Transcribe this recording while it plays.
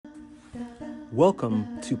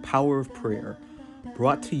Welcome to Power of Prayer,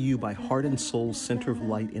 brought to you by Heart and Soul Center of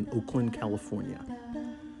Light in Oakland, California.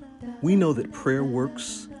 We know that prayer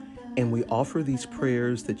works, and we offer these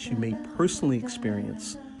prayers that you may personally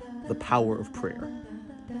experience the power of prayer.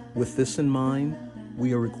 With this in mind,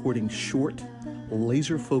 we are recording short,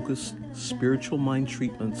 laser-focused spiritual mind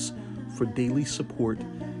treatments for daily support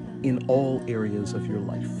in all areas of your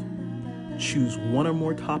life. Choose one or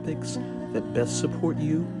more topics that best support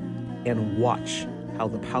you and watch how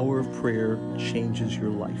the power of prayer changes your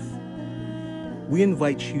life. We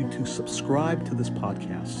invite you to subscribe to this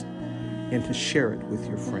podcast and to share it with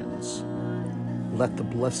your friends. Let the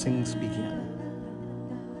blessings begin.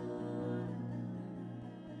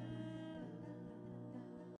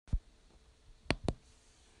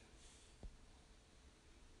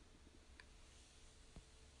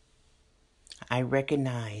 I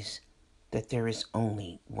recognize that there is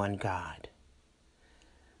only one God.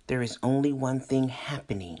 There is only one thing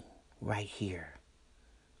happening right here,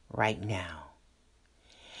 right now.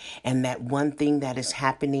 And that one thing that is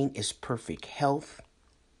happening is perfect health,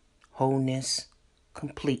 wholeness,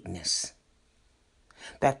 completeness.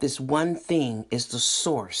 That this one thing is the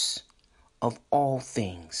source of all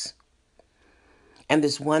things. And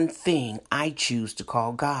this one thing I choose to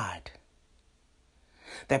call God.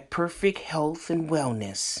 That perfect health and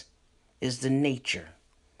wellness is the nature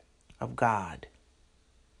of God.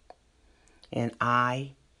 And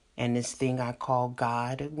I and this thing I call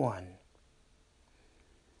God are one.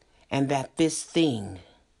 And that this thing,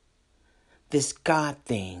 this God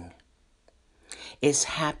thing, is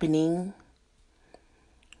happening,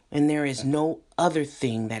 and there is no other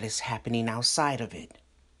thing that is happening outside of it.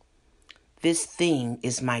 This thing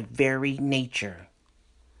is my very nature,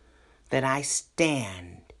 that I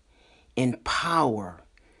stand in power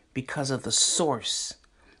because of the source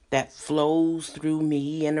that flows through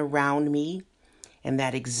me and around me and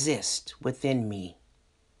that exists within me.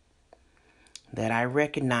 That I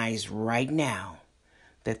recognize right now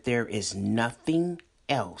that there is nothing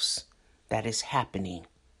else that is happening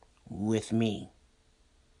with me.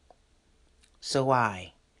 So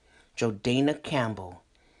I, Jodana Campbell,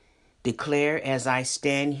 declare as I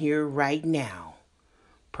stand here right now,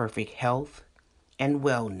 perfect health and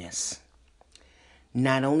wellness.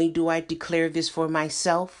 Not only do I declare this for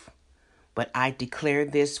myself, but I declare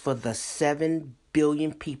this for the 7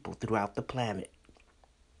 billion people throughout the planet.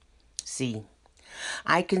 See,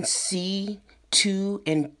 I can see to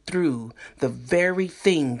and through the very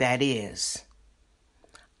thing that is.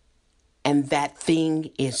 And that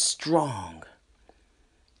thing is strong.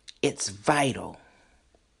 It's vital.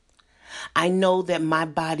 I know that my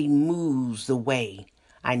body moves the way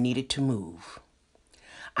I need it to move.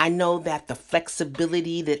 I know that the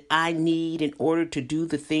flexibility that I need in order to do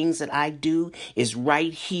the things that I do is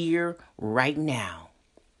right here, right now.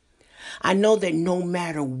 I know that no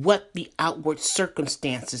matter what the outward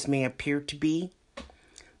circumstances may appear to be,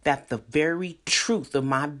 that the very truth of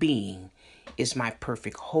my being is my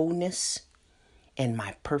perfect wholeness and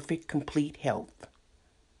my perfect complete health.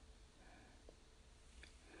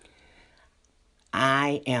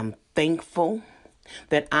 I am thankful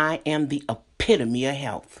that I am the epitome of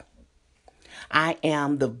health. I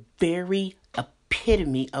am the very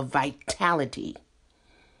epitome of vitality.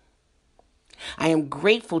 I am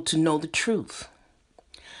grateful to know the truth.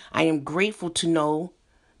 I am grateful to know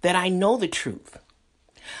that I know the truth.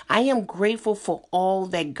 I am grateful for all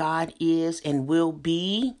that God is and will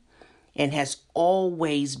be and has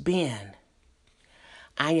always been.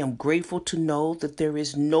 I am grateful to know that there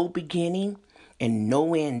is no beginning and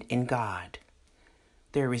no end in God.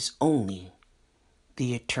 There is only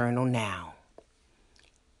the eternal now.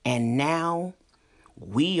 And now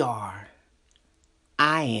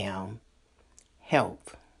I am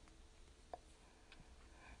health.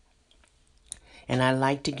 And I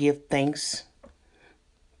like to give thanks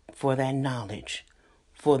for that knowledge,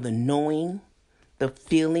 for the knowing, the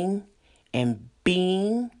feeling, and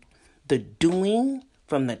being, the doing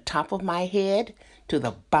from the top of my head to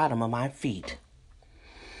the bottom of my feet.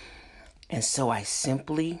 And so I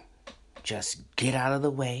simply just get out of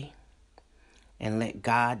the way and let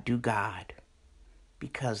God do God,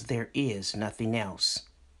 because there is nothing else.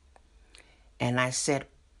 And I set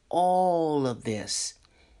all of this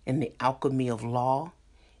in the alchemy of law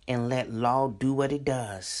and let law do what it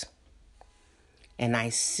does. And I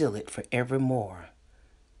seal it forevermore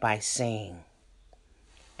by saying,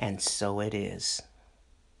 and so it is.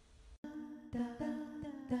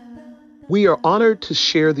 We are honored to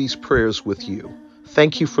share these prayers with you.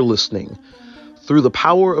 Thank you for listening. Through the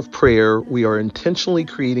power of prayer, we are intentionally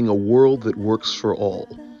creating a world that works for all.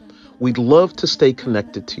 We'd love to stay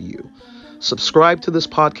connected to you. Subscribe to this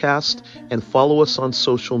podcast and follow us on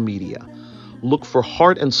social media. Look for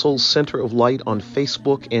Heart and Soul Center of Light on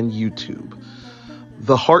Facebook and YouTube.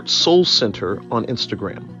 The Heart Soul Center on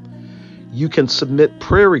Instagram. You can submit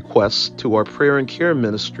prayer requests to our prayer and care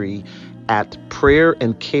ministry at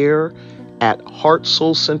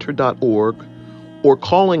prayerandcare@heartsoulcenter.org or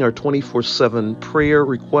calling our 24/7 prayer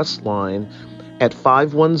request line at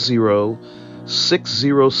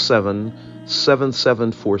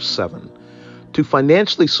 510-607-7747. To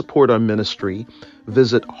financially support our ministry,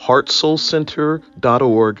 visit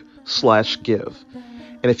heartsoulcenter.org/give.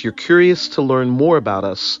 And if you're curious to learn more about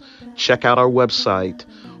us, check out our website,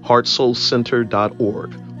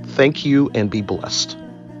 heartsoulcenter.org. Thank you and be blessed.